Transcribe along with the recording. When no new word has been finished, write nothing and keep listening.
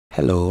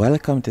Hello,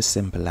 welcome to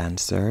Simple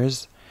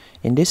Answers.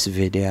 In this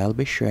video, I'll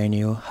be showing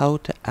you how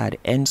to add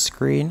end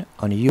screen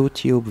on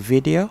YouTube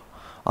video.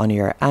 On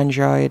your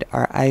Android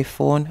or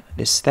iPhone,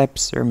 the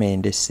steps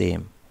remain the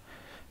same.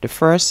 The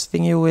first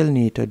thing you will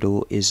need to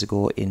do is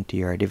go into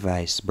your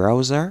device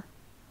browser.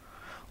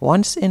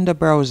 Once in the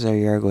browser,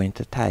 you're going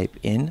to type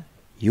in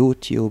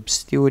YouTube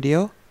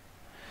Studio.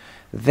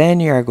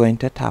 Then you're going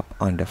to tap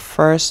on the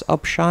first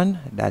option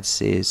that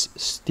says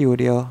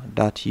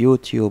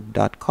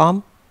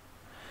studio.youtube.com.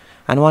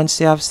 And once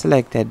you have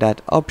selected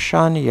that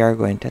option, you're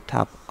going to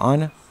tap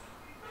on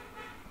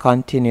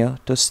Continue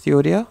to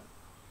Studio.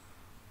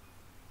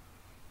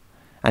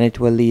 And it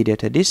will lead you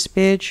to this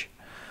page.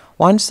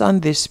 Once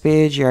on this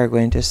page, you're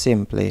going to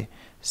simply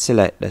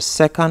select the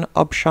second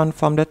option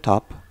from the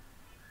top.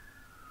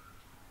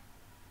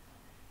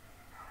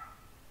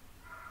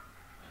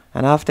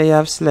 And after you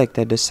have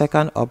selected the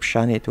second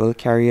option, it will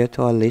carry you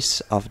to a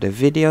list of the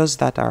videos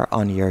that are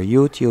on your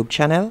YouTube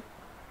channel.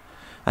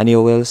 And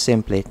you will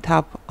simply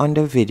tap on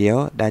the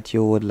video that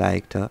you would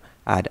like to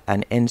add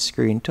an end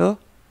screen to.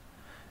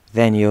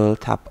 Then you will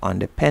tap on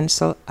the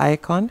pencil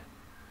icon.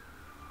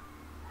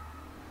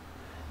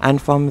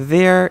 And from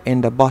there,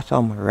 in the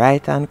bottom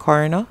right hand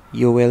corner,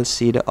 you will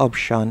see the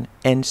option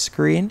end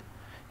screen.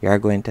 You are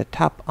going to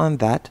tap on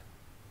that.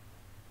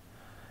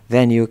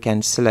 Then you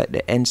can select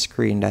the end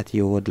screen that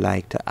you would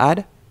like to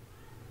add.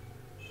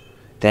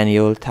 Then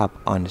you will tap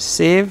on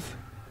save.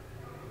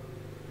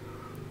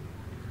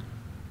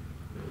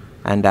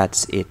 And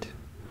that's it.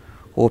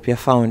 Hope you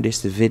found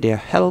this video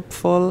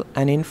helpful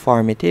and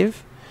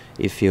informative.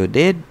 If you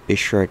did, be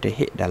sure to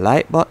hit the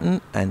like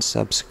button and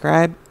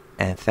subscribe,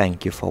 and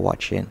thank you for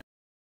watching.